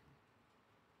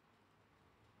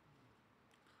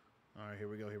 All right, here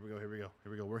we go.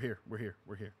 We're here.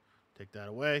 Take that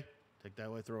away.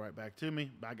 Throw right back to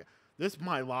me. This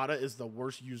Mylata is the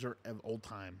worst user of all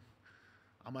time.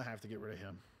 I'm going to have to get rid of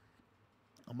him.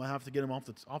 I'm going to have to get him off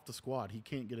the squad. He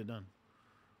can't get it done.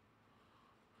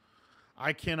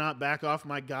 I cannot back off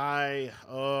my guy.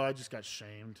 Oh, I just got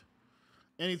shamed.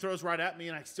 And he throws right at me,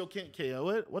 and I still can't KO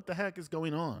it? What the heck is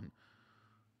going on?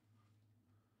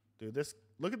 Dude,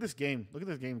 look at this game. Look at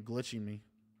this game glitching me.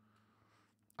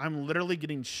 I'm literally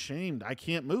getting shamed. I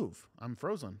can't move. I'm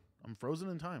frozen. I'm frozen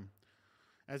in time.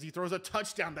 As he throws a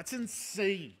touchdown. That's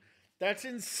insane. That's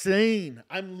insane.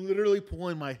 I'm literally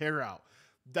pulling my hair out.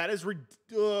 That is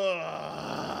ridiculous.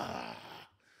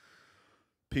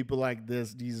 People like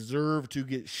this deserve to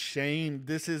get shamed.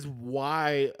 This is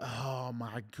why. Oh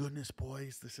my goodness,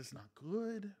 boys. This is not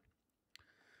good.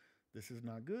 This is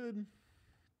not good.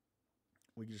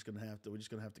 We're just gonna have to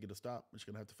get a stop. We're just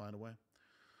gonna have to find a way.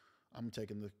 I'm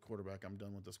taking the quarterback. I'm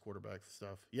done with this quarterback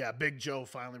stuff. Yeah, Big Joe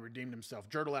finally redeemed himself.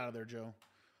 Jurtle out of there, Joe.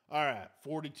 All right,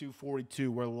 42-42.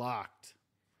 We're locked.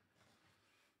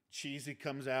 Cheesy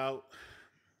comes out,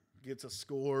 gets a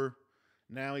score.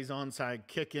 Now he's onside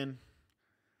kicking.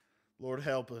 Lord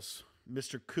help us.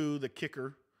 Mr. Koo, the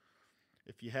kicker.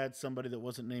 If you had somebody that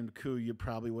wasn't named Koo, you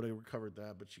probably would have recovered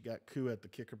that. But you got Koo at the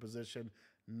kicker position.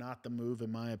 Not the move,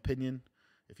 in my opinion.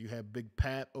 If you had Big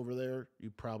Pat over there,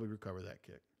 you probably recover that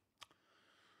kick.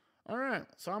 All right,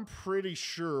 so I'm pretty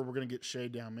sure we're going to get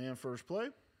shade down man first play.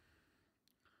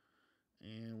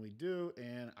 And we do,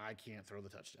 and I can't throw the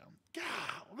touchdown.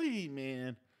 Golly,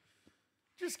 man.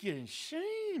 Just getting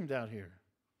shamed out here.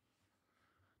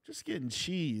 Just getting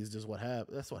cheesed is what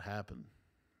happened. That's what happened.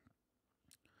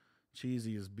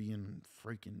 Cheesy is being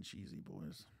freaking cheesy,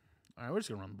 boys. All right, we're just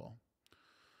going to run the ball.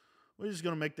 We're just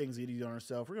going to make things easy on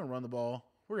ourselves. We're going to run the ball.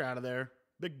 We're out of there.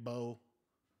 Big Bo.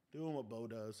 Doing what Bo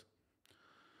does.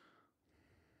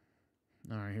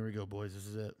 All right, here we go, boys. This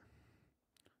is it.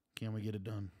 Can we get it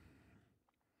done?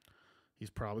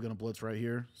 He's probably going to blitz right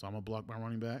here, so I'm going to block my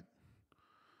running back.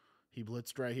 He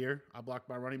blitzed right here. I blocked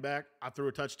my running back. I threw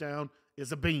a touchdown.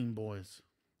 It's a beam, boys.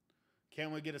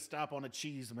 Can we get a stop on a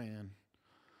cheese man?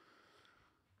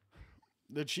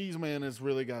 The cheese man has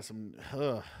really got some...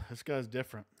 this guy's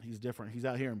different. He's different. He's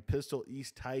out here in pistol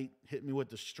east tight, hit me with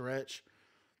the stretch.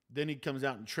 Then he comes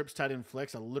out and trips tight end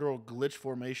flex, a literal glitch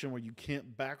formation where you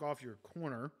can't back off your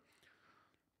corner.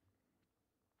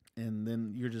 And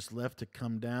then you're just left to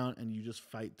come down and you just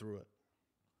fight through it.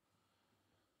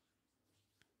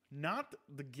 Not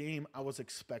the game I was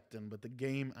expecting, but the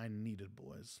game I needed,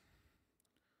 boys.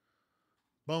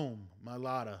 Boom.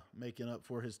 Mylata making up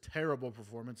for his terrible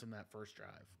performance in that first drive.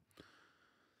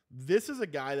 This is a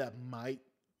guy that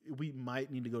we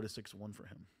might need to go to 6-1 for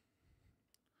him.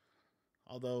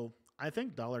 Although I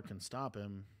think Dollar can stop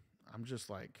him. I'm just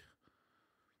like,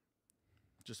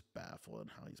 just baffled at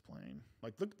how he's playing.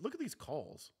 Like, look at these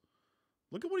calls.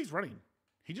 Look at what he's running.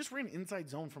 He just ran inside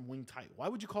zone from wing tight. Why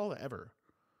would you call that ever?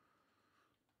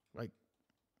 Like,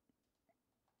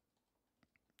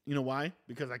 you know why?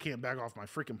 Because I can't back off my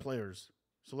freaking players.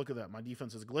 So look at that. My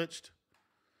defense is glitched.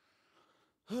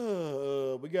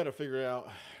 We got to figure out.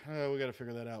 We got to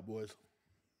figure that out, boys.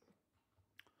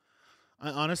 I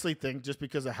honestly think just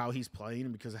because of how he's playing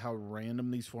and because of how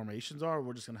random these formations are,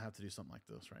 we're just going to have to do something like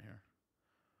this right here.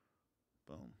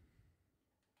 Boom.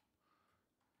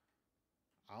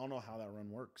 I don't know how that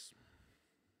run works.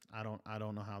 I don't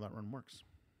know how that run works.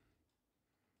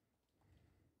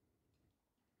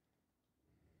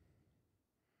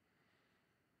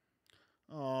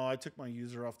 Oh, I took my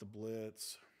user off the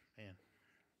blitz. Man.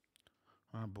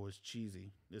 Oh, boys,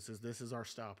 cheesy. This is our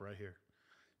stop right here.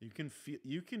 You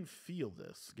can feel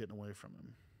this getting away from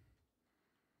him.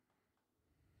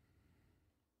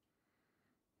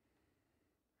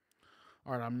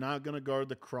 All right, I'm not going to guard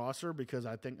the crosser because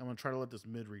I think I'm going to try to let this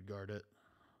mid-read guard it.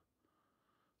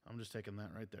 I'm just taking that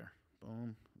right there.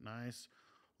 Boom. Nice.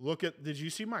 Look at, did you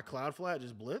see my cloud flat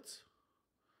just blitz?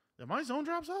 Did my zone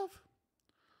drops off?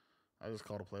 I just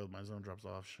called a play with my zone drops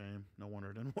off. Shame. No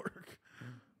wonder it didn't work.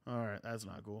 All right, that's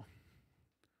not cool.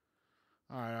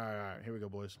 All right. Here we go,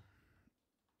 boys.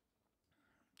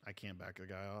 I can't back the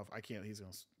guy off. I can't. He's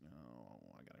going to,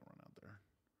 I got to run out there.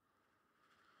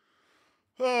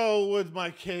 Oh, with my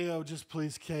KO, just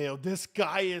please KO. This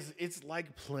guy it's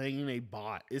like playing a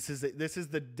bot. This is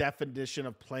the definition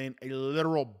of playing a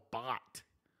literal bot.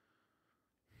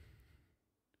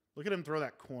 Look at him throw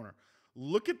that corner.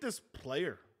 Look at this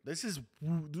player. This is,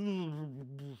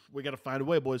 we got to find a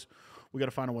way, boys. We got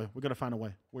to find a way. We got to find a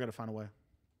way. We got to find a way.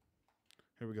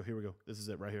 Here we go. This is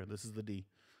it right here. This is the D.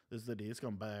 This is the D. It's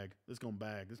going to bag. It's going to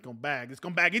bag. It's going to bag. It's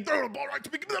going to bag. He threw the ball right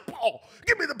to me. Give me the ball.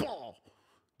 Give me the ball.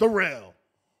 The rail.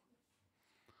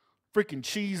 Freaking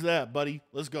cheese that, buddy.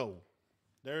 Let's go.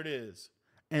 There it is.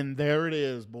 And there it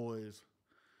is, boys.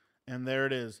 And there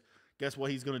it is. Guess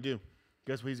what he's going to do?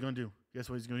 Guess what he's going to do? Guess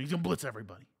what he's going to do? He's going to blitz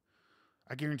everybody.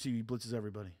 I guarantee you he blitzes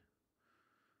everybody.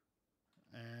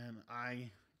 And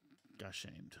I got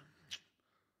shamed.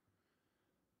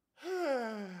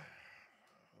 We're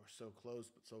so close,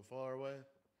 but so far away.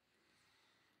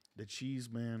 The cheese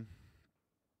man.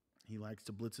 He likes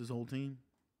to blitz his whole team.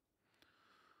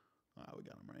 We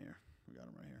got him right here.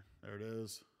 There it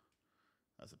is.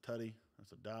 That's a tutty.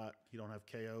 That's a dot. He don't have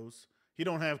KOs.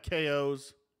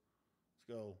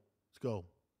 Let's go.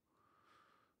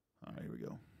 All right, here we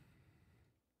go.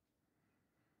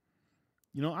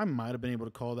 You know, I might have been able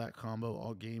to call that combo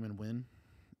all game and win.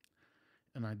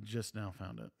 And I just now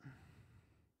found it.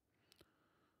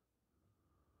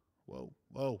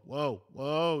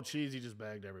 Whoa. Cheesy just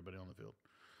bagged everybody on the field.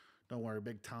 Don't worry,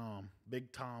 Big Tom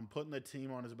putting the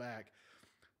team on his back.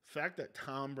 The fact that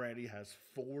Tom Brady has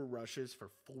 4 rushes for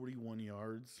 41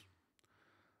 yards,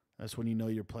 that's when you know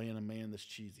you're playing a man that's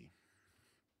cheesy.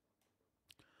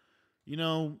 You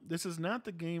know, this is not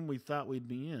the game we thought we'd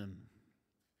be in,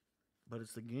 but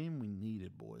it's the game we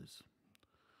needed, boys.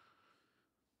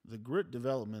 The grit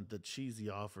development that Cheesy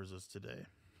offers us today,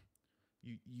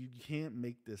 you can't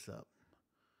make this up.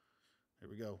 Here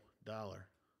we go, dollar.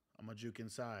 I'm going to juke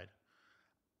inside.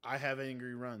 I have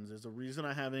angry runs. There's a reason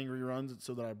I have angry runs. It's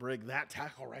so that I break that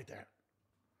tackle right there.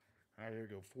 All right, here we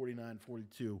go.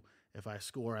 49-42. If I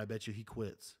score, I bet you he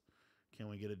quits. Can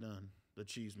we get it done? The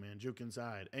cheese man. Juke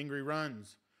inside. Angry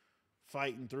runs.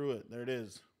 Fighting through it. There it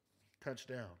is.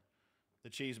 Touchdown.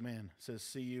 The cheese man says,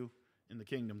 see you in the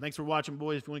kingdom. Thanks for watching,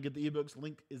 boys. If you want to get the ebooks,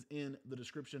 link is in the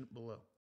description below.